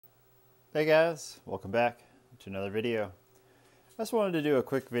Hey guys, welcome back to another video. I just wanted to do a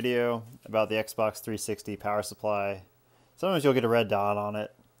quick video about the Xbox 360 power supply. Sometimes you'll get a red dot on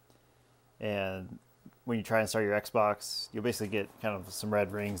it, and when you try and start your Xbox, you'll basically get kind of some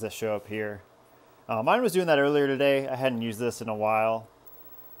red rings that show up here. Mine was doing that earlier today. I hadn't used this in a while,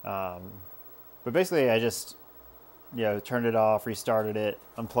 but basically I just turned it off, restarted it,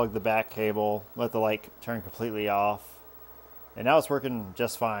 unplugged the back cable, let the light turn completely off. And now it's working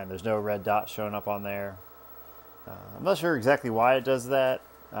just fine. There's no red dot showing up on there. I'm not sure exactly why it does that.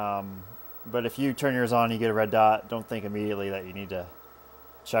 But if you turn yours on and you get a red dot, don't think immediately that you need to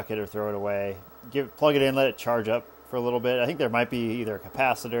chuck it or throw it away. Plug it in, let it charge up for a little bit. I think there might be either a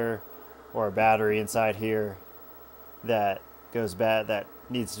capacitor or a battery inside here that goes bad, that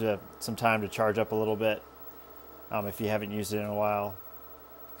needs some time to charge up a little bit if you haven't used it in a while.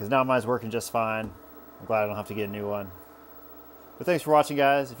 Because now mine's working just fine. I'm glad I don't have to get a new one. But thanks for watching,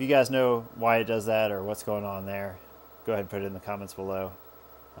 guys. If you guys know why it does that or what's going on there, go ahead and put it in the comments below.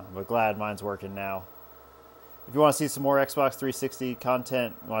 But glad mine's working now. If you want to see some more Xbox 360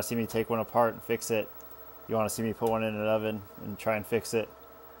 content, you want to see me take one apart and fix it, you want to see me put one in an oven and try and fix it,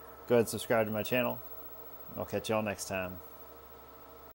 go ahead and subscribe to my channel. I'll catch y'all next time.